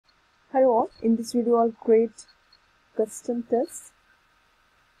Hello all, in this video I'll create custom tests.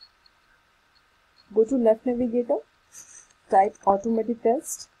 Go to left navigator, type automated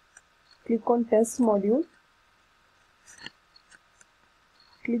test, click on test module,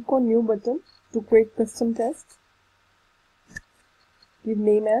 click on new button to create custom test, give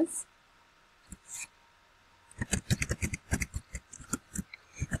name as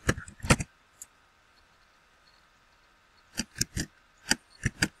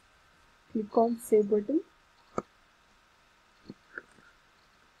click on save button.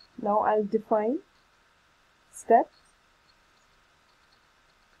 Now I'll define steps.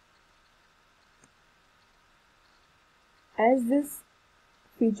 As this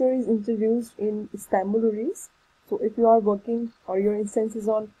feature is introduced in Istanbul release, so if you are working or your instance is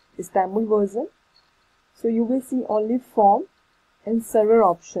on Istanbul version, so you will see only form and server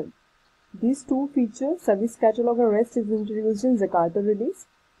option. These two features, service catalog and REST, is introduced in Jakarta release.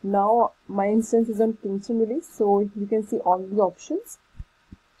 Now my instance is on Kingston release, so you can see all the options.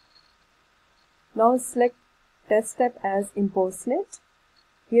 Now select test step as impersonate.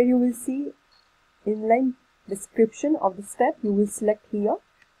 Here you will see inline description of the step. You will select here.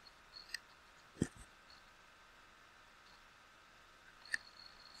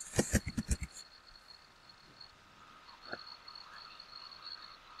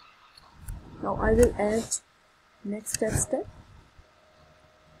 Now I will add next step.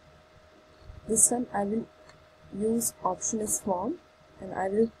 This time I will use option as form and I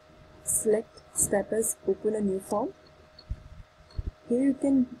will select step as open a new form. Here you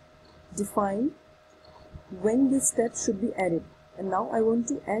can define when this step should be added, and now I want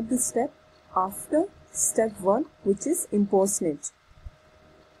to add this step after step 1, which is impersonate.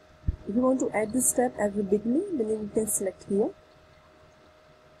 If you want to add this step at the beginning, then you can select here.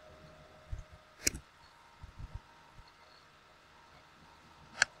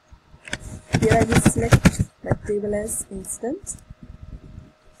 Here I will select that table as instant.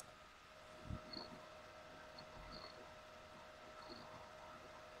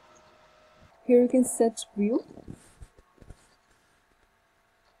 Here you can set view.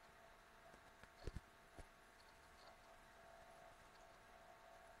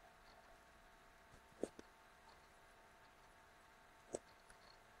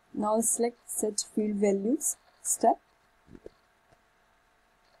 Now select set field values step.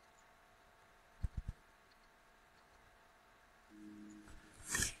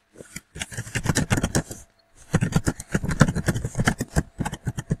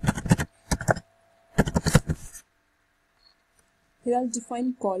 Here I'll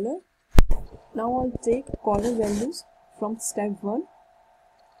define caller. Now I'll take caller values from step 1,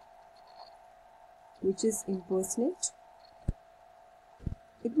 which is impersonate.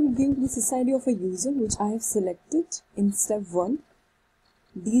 It will give the SysID of a user which I have selected in step 1.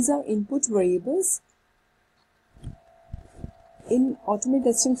 These are input variables. In automated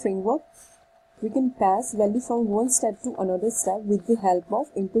testing framework, we can pass value from one step to another step with the help of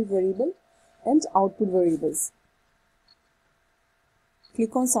input variable and output variables.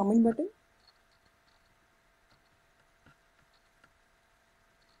 Click on submit button.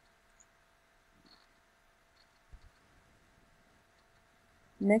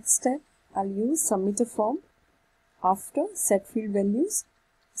 Next step, I'll use submit a form after set field values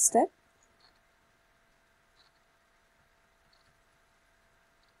step.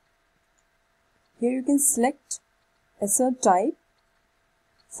 Here you can select assert type,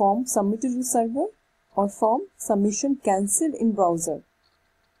 form submitted to server or form submission cancelled in browser.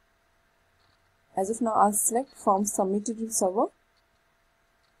 As of now, I'll select form submitted to server.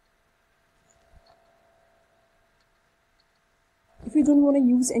 If you don't want to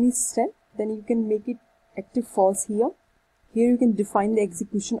use any step, then you can make it active false here. Here you can define the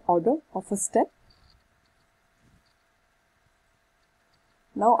execution order of a step.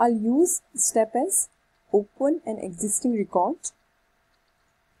 Now I'll use step as open an existing record.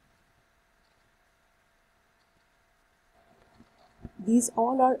 These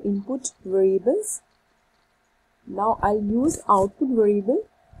all are input variables. Now I'll use output variable,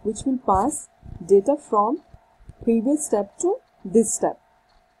 which will pass data from previous step to this step.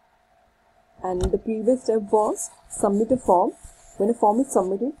 And the previous step was submit a form. When a form is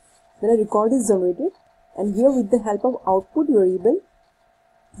submitted, then a record is generated. And here with the help of output variable,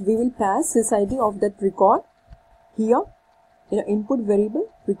 we will pass SysID of that record here in an input variable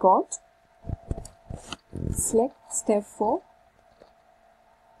record. Select step 4,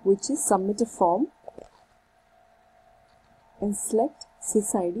 which is submit a form, and select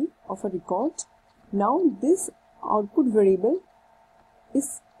SysID of a record. Now this output variable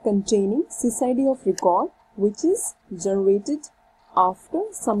is containing SysID of record, which is generated after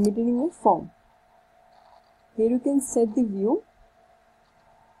submitting a form. Here you can set the view,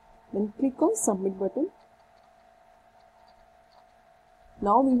 then click on submit button.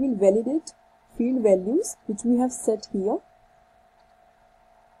 Now we will validate field values which we have set here.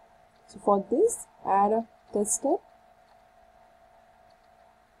 So for this, add a test step.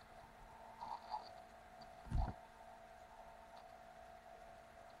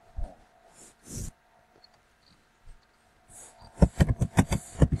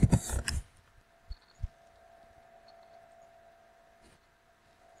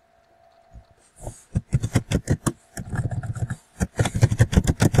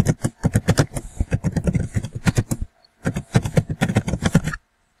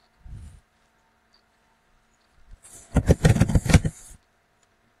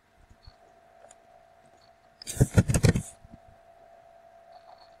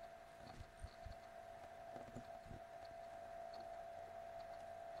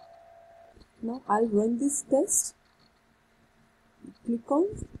 Now I'll run this test. Click on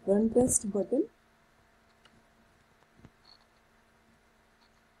run test button.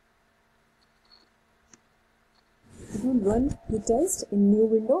 It will run the test in new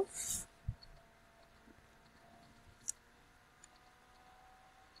window.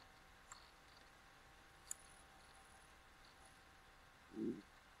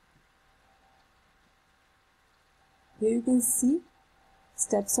 Here you can see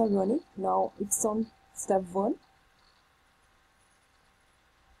steps are running. Now it's on step 1.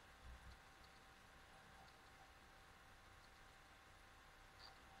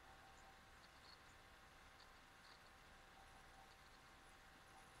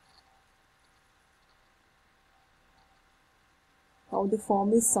 Now the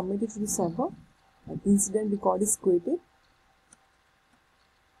form is submitted to the server. An incident record is created.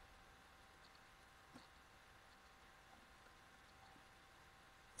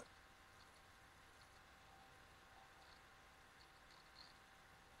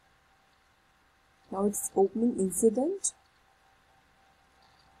 Now it's opening incident.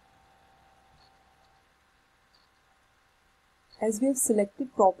 As we have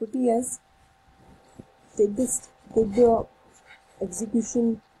selected property as take the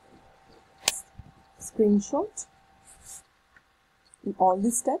execution screenshot in all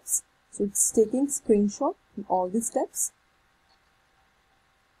the steps. So it's taking screenshot in all the steps.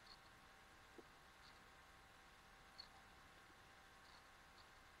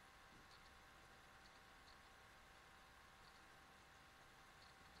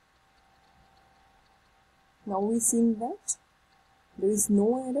 Now we're seeing that there is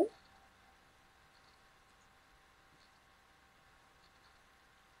no error.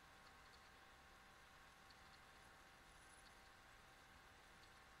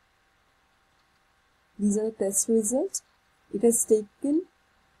 These are the test results. It has taken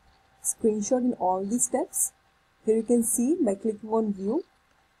screenshot in all the steps. Here you can see by clicking on view.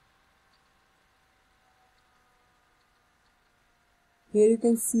 Here you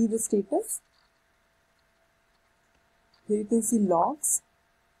can see the status. Here you can see logs.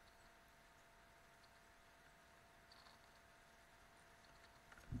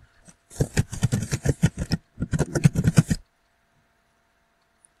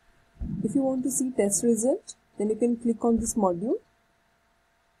 If you want to see test result, then you can click on this module.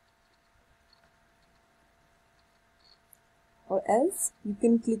 Or else you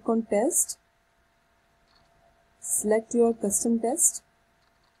can click on test, select your custom test,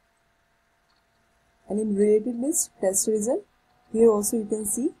 and in related list test result. Here also you can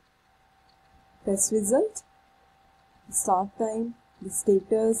see test result, the start time, the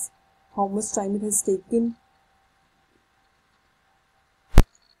status, how much time it has taken.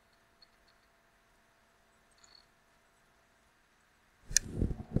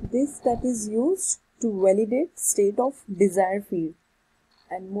 This step is used to validate state of desired field,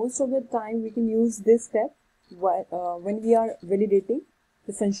 and most of the time we can use this step when we are validating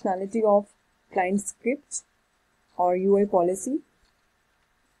the functionality of client script or UI policy.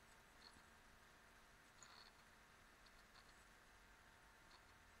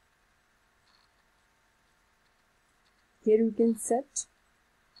 Here you can set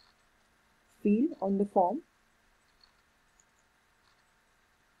field on the form,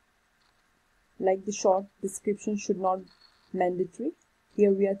 like the short description should not mandatory.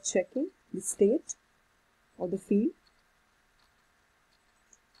 Here we are checking the state of the field.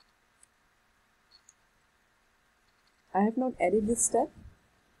 I have not added this step.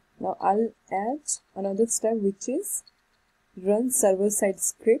 Now I'll add another step, which is run server-side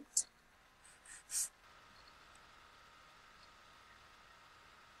script.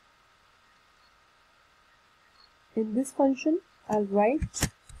 In this function, I'll write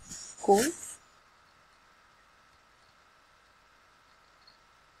code.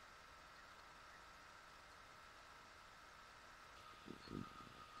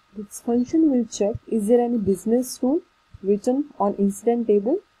 This function will check is there any business rule written on incident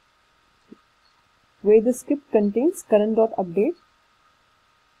table where the script contains current.update.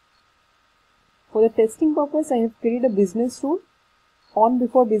 For the testing purpose, I have created a business rule on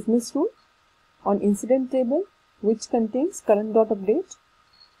before business rule on incident table which contains current.update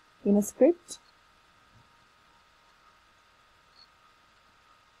in a script.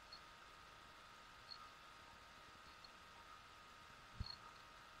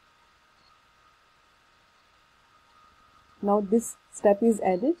 Now this step is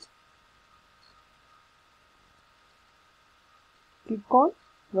added. Click on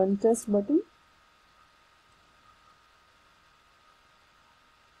Run Test button.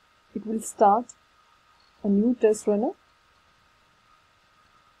 It will start a new test runner.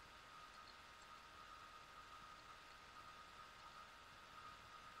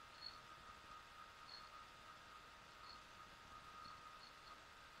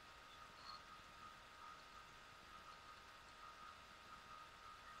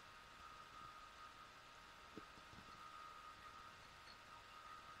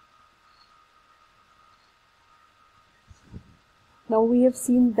 Now we have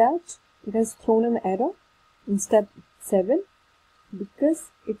seen that it has thrown an error in step 7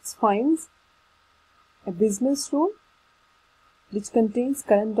 because it finds a business rule which contains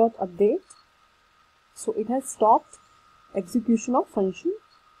current.update. So it has stopped execution of function.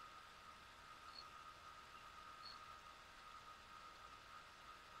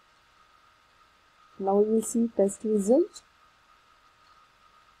 Now we will see test result.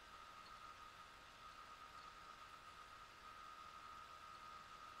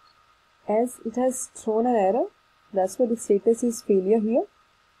 As it has thrown an error, that's why the status is failure here,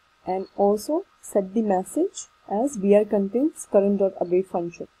 and also set the message as BR contains current.update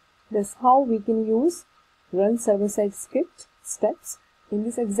function. That's how we can use run server-side script steps. In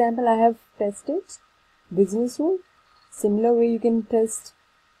this example, I have tested business rule. Similar way you can test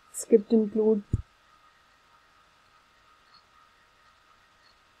script include.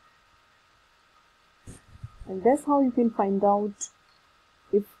 And that's how you can find out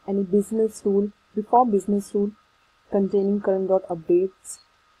if any business rule before business rule containing current.updates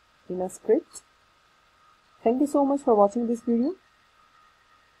in a script. Thank you so much for watching this video.